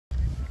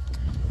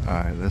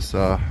Alright, let's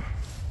get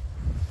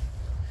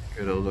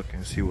a look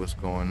and see what's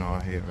going on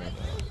here at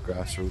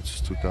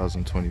Grassroots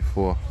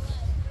 2024.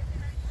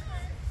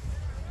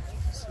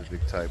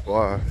 Civic Type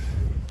R.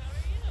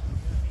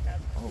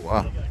 Oh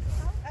wow.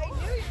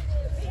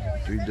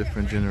 3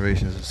 different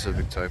generations of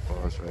Civic Type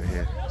R's right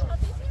here.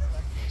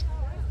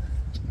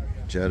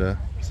 Jetta,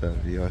 is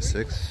that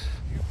VR6?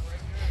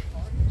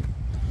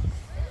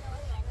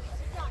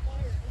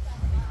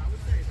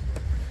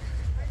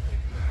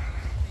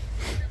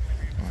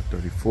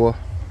 R34.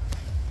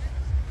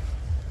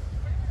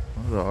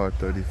 Another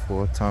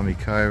R34, Tommy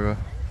Kyra.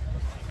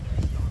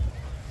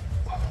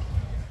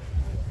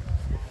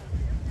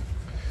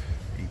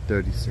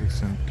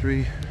 E36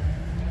 M3.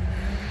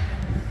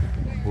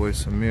 My boy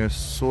Samir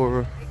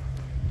Sora.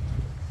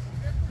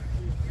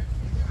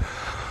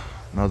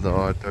 Another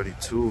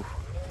R32,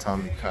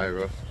 Tommy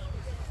Kyra.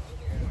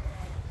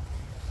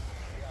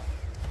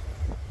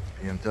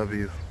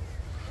 BMW.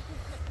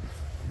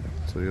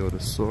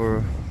 Toyota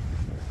Sora.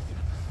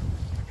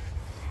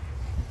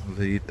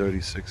 The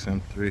E36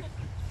 M3. Look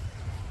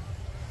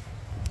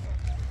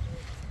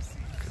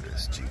at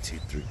this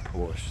GT3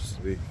 Porsche,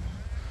 sweet.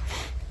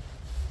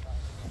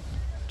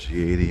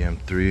 JDM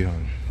M3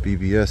 on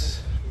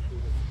BBS.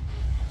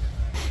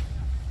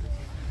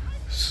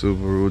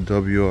 Subaru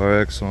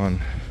WRX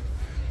on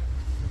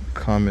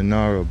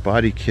Kaminara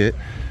body kit.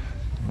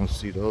 I don't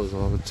see those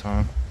all the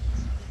time.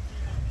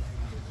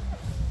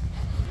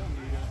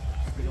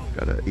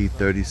 Got an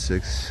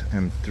E36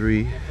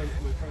 M3.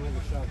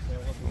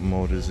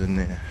 Motors in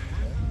there.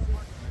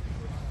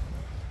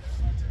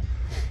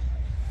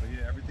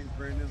 Yeah, everything's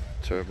brand new.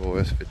 Turbo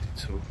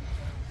S52.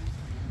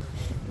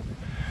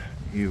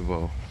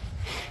 Evo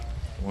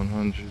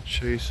 100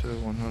 Chaser,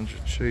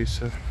 100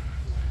 Chaser.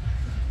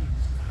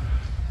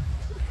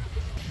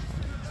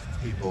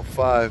 Evo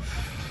 5.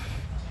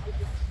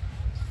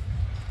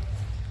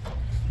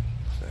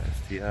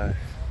 STI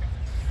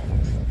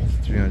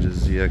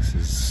 300ZX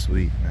is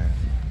sweet, man.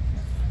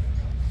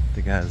 I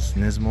think it has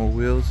Nismo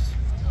wheels.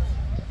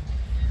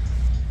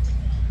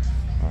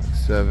 Mark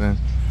 7.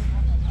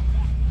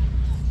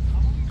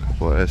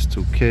 Couple of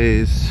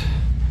S2Ks.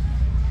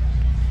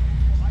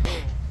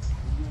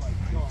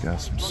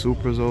 Got some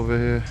Supras over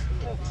here.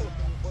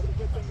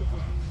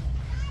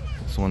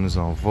 This one is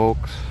on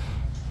Volks.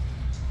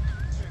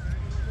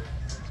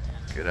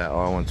 Get that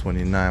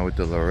R129 with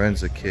the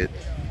Lorenza kit.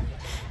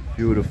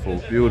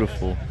 Beautiful,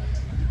 beautiful.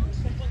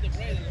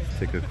 Let's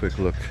take a quick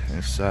look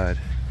inside.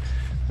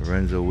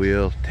 Lorenza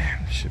wheel.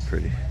 Damn, this shit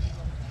pretty.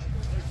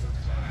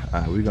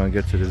 Alright, we're gonna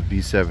get to this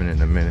B7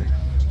 in a minute.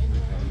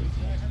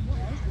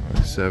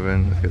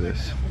 R7, look at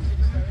this.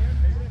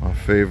 My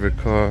favorite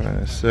car,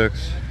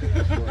 NSX.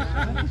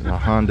 A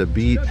Honda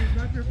Beat.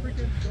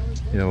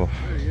 Yo,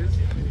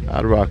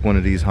 I'd rock one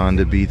of these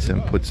Honda Beats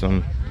and put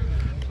something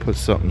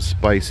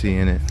spicy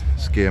in it.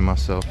 Scare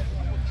myself.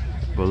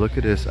 But look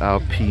at this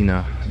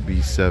Alpina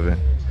B7.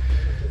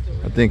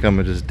 I think I'm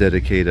gonna just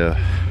dedicate a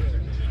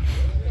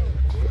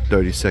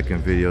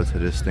 30-second video to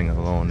this thing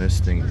alone. This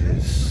thing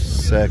is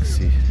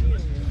sexy.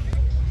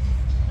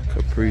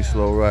 Caprice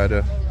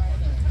Lowrider.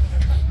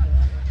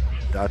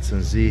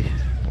 Datsun Z.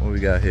 What we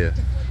got here?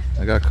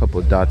 I got a couple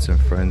of Datsun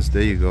friends.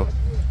 There you go.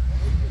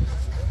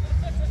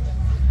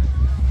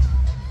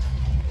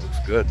 Looks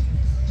good.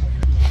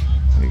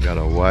 We got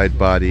a wide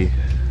body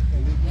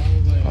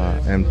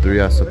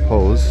M3, I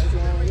suppose.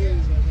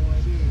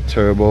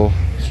 Turbo,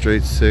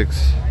 straight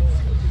 6.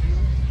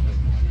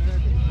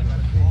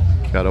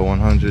 Got a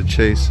 100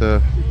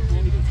 Chaser.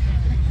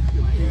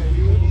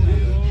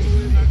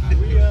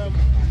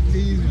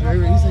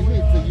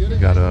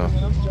 Got a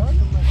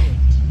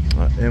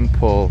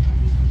Impulse.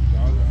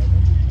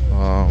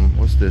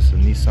 What's this? A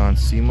Nissan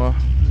Sima.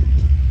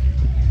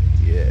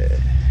 Yeah.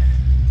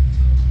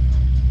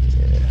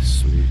 Yeah,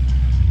 sweet.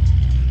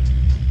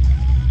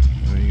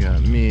 And we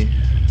got me.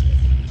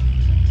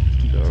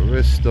 The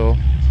Aristo.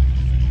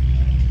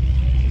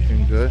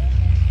 Looking good.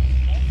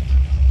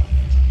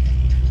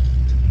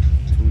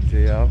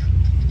 2J out.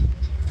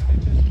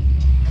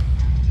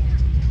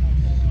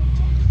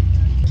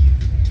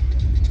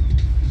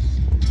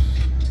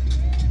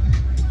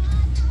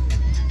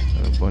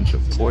 Bunch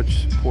of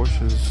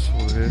Porsches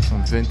over here,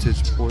 some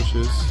vintage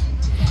Porsches.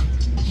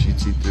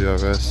 GT3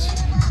 RS,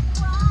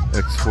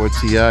 X4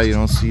 Ti, you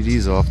don't see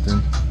these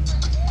often.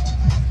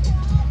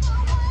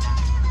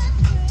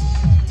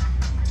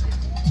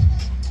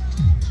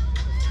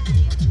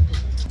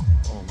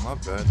 Oh my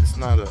bad, it's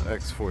not an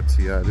X4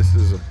 Ti, this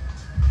is a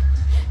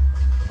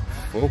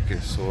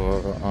Focus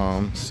or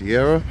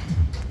Sierra.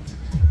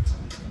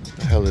 What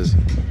the hell is it?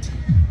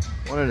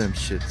 One of them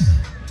shits.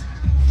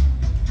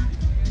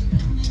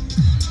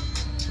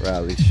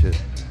 Rally shit.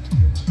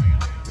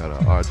 Got a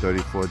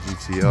R34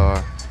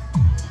 GTR,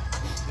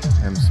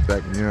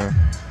 M-Spec mirror.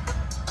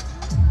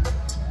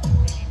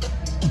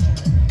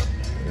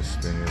 This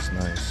thing is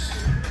nice.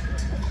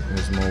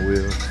 There's more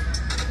wheels.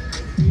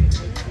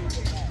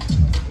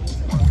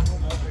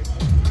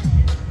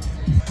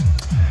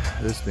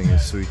 This thing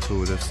is sweet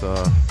too. This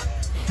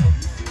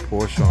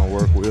Porsche on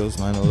work wheels,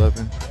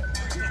 911.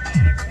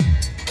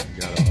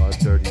 Got an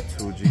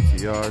R32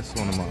 GTR. It's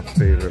one of my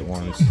favorite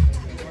ones.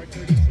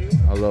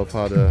 I love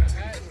how the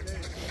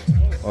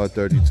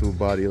R32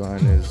 body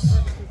line is.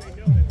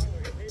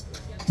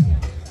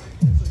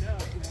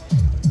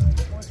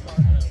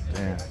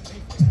 Damn,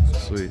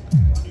 sweet.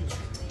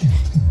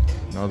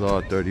 Another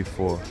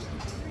R34.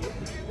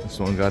 This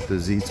one got the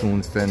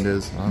Z-Tune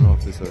fenders. I don't know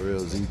if it's a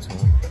real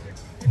Z-Tune.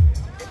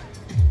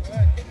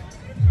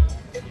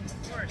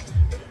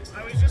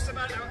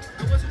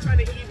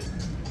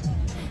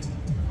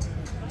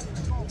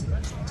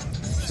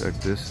 Check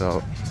this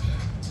out.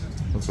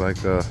 Looks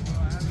like a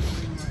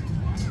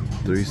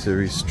 3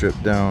 Series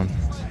stripped down.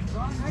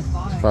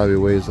 Probably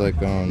weighs like,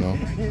 I don't know,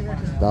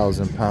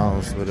 1,000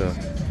 pounds with a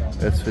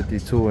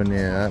S52 in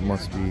there. That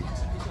must be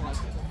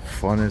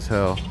fun as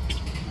hell.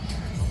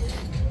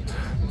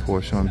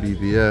 Porsche on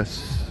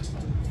BBS.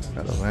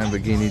 Got a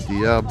Lamborghini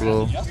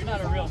Diablo.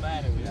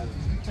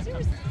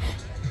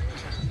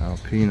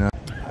 Alpina.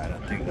 I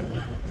don't think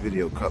the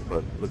video cut,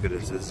 but look at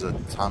this. This is a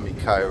Tommy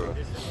Kyra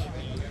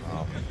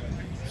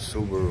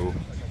Subaru.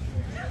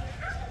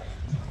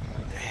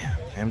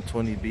 Damn,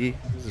 M20B.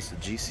 Is this a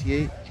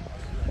GC8?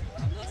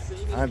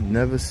 I've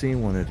never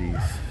seen one of these.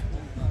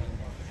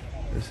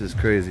 This is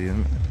crazy.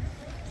 I'm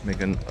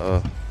making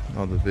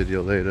another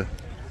video later.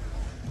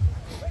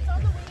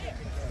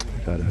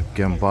 Got a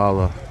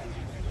Gambala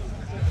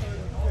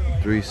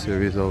 3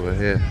 Series over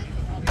here.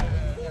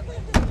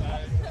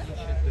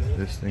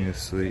 This thing is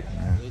sweet,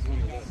 man.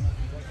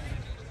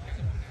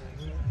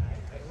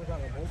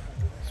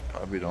 It's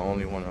probably the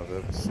only one I've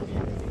ever seen.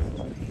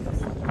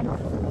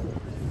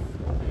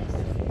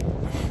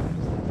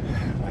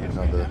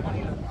 Another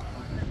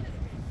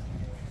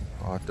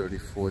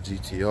R34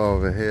 GTR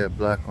over here,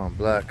 black on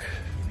black.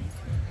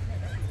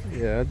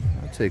 Yeah,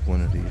 I'd take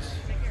one of these.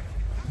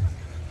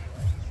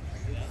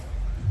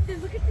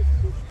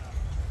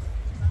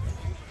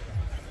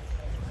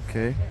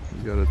 Okay,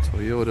 we got a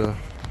Toyota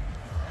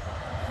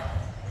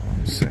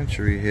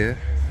Century here.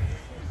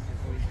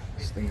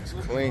 This thing is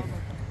clean.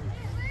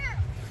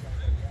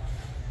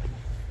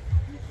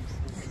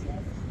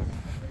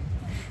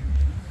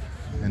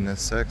 And the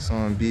NSX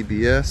on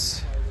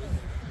BBS.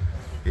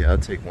 Yeah, I'll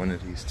take one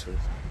of these too.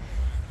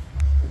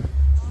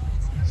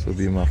 This will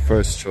be my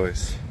first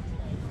choice.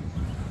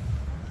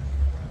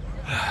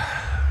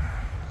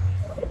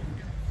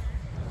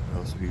 What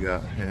else we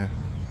got here?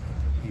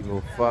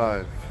 Evo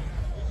 5.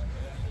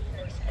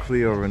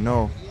 Clio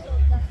Renault.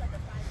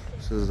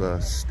 This is a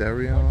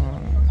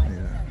Stereon.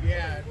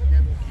 Yeah.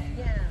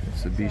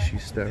 Mitsubishi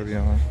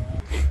Stereon.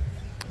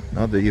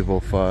 Another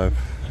Evo 5.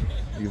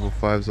 Evo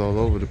 5's all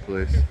over the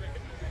place.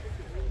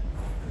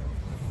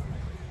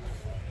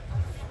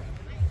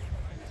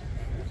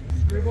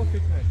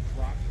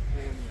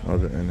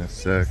 Another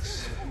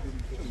NSX.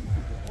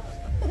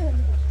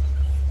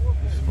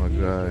 It's my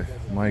guy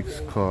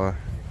Mike's car.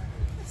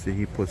 See,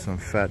 he put some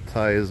fat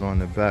tires on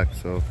the back,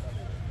 so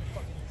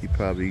he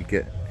probably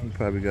got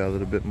a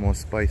little bit more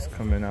spice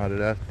coming out of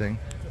that thing.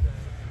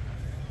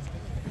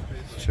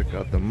 Let's check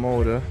out the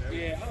motor.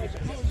 Yeah,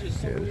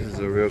 this is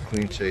a real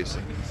clean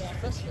chaser.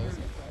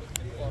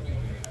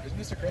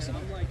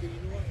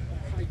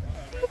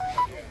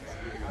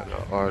 Got an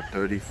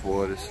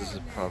R34. This is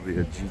probably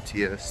a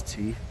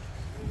GTST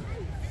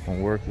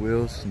on work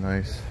wheels.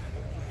 Nice.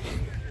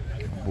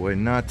 My boy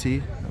Nati,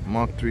 a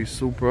Mark 3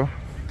 Supra.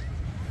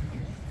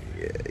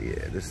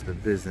 Yeah, this is the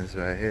business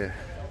right here.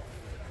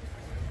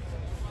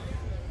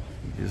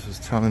 He just was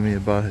telling me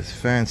about his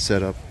fan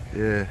setup.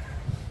 Yeah,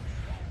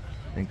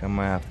 I think I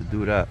might have to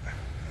do that.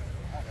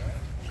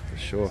 For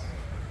sure.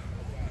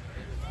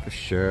 For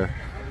sure.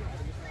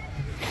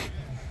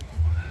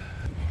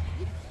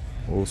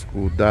 Old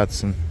school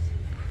Datsun.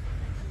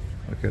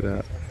 Look at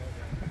that.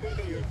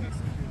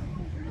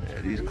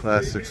 Yeah, these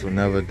classics will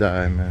never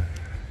die, man.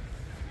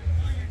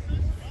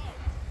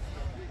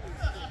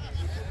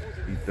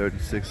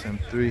 E36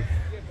 M3.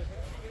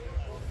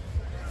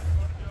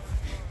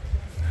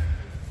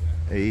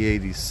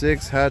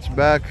 A86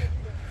 hatchback.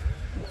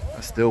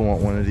 I still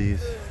want one of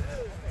these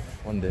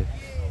one day.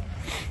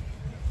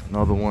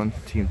 Another one,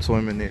 Team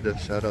Toyminator.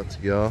 Shout out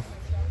to y'all.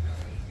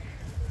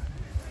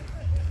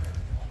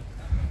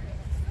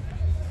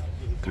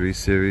 3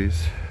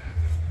 Series.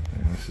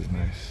 Yeah, this is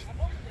nice.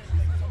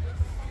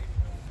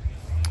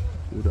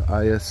 Do the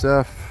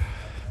ISF.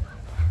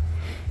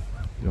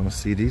 You don't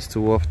see these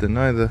too often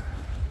either.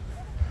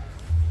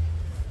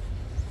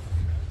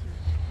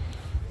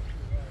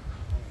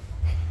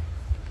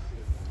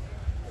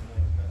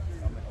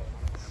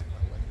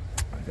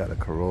 I got a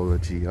Corolla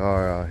GR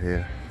out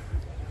here.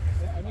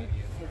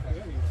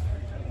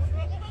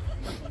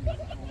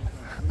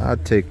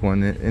 I'd take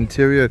one. The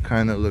interior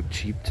kind of looked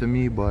cheap to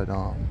me, but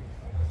I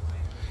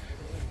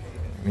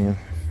mean, if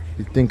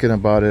you're thinking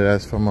about it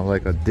as from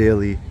like a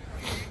daily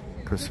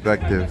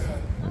perspective,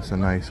 it's a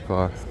nice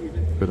car.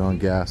 Put on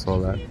gas, all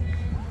that.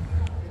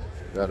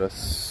 Got a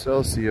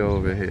Celsius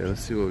over here.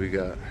 Let's see what we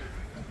got.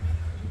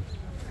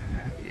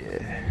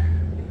 Yeah.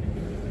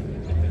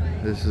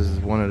 This is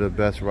one of the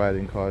best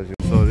riding cars.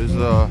 So there's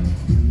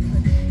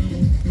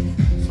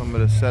some of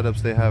the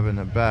setups they have in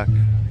the back.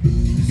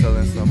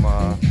 Selling some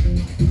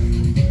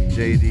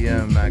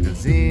JDM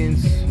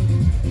magazines,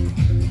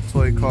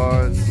 toy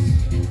cars,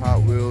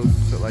 Hot Wheels,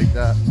 shit like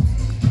that.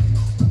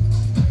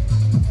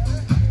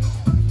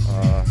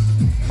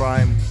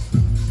 Prime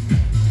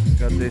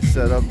got they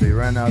set up. They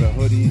ran out of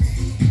hoodies.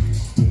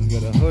 Didn't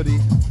get a hoodie.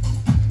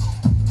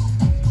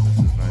 This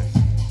is nice.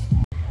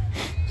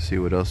 See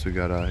what else we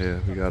got out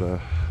here. We got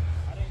a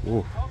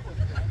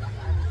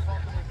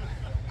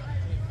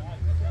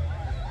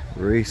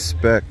race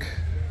spec,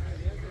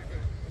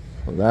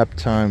 lap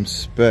time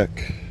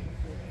spec,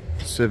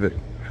 Civic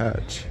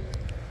hatch,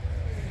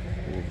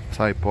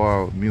 Type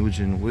R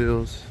Mugen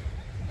wheels.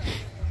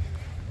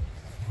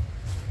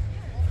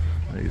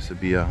 I used to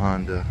be a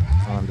Honda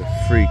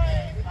freak.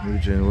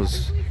 Mugen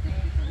was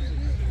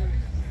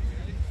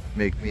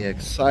make me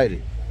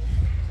excited.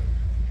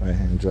 Right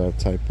hand drive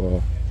Type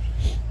R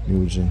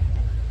Mugen.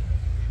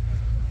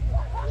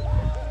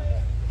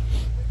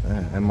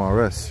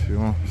 MRS, you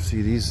don't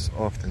see these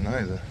often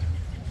either.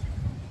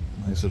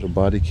 Nice little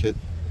body kit.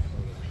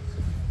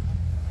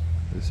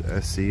 This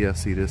SC, I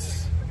see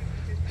this.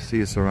 See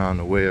this around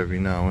the way every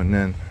now and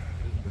then.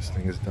 This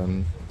thing is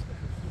done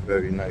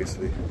very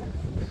nicely,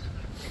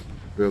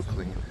 real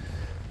clean.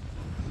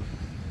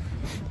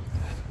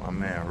 My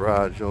man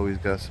Raj always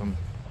got some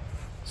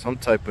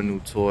type of new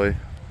toy.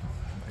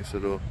 Nice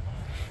little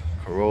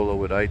Corolla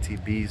with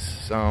ITB's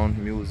sound,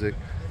 music.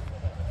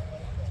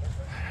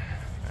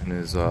 And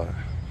his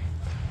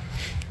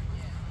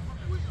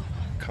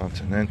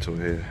Continental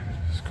here.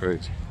 It's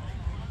crazy.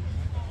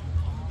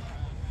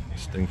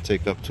 This thing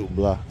take up 2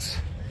 blocks.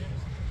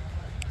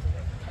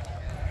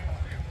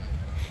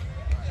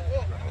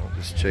 Oh,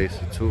 this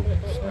chaser too.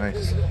 It's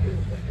nice.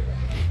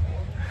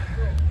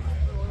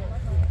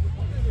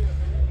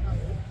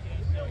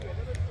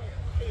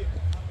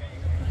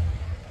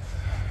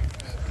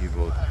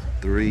 Evo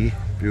 3,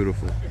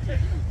 beautiful.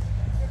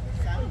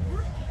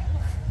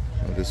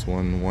 This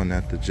one won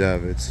at the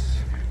Javits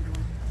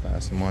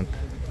last month.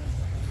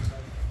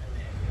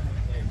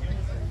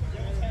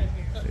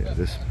 Yeah,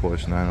 this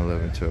Porsche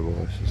 911 Turbo,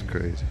 this is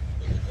crazy.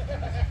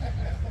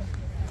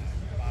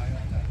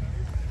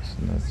 It's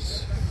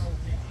nuts.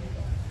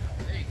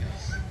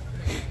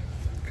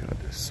 Got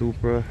the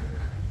Supra.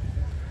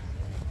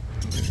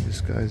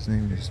 This guy's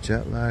name is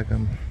Jetlag, I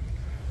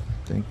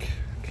think.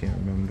 Can't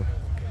remember.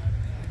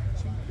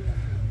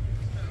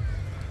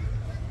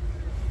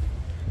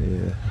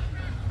 Yeah.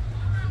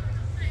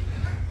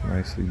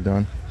 Nicely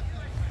done.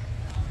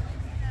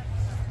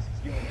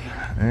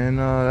 And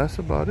that's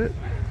about it.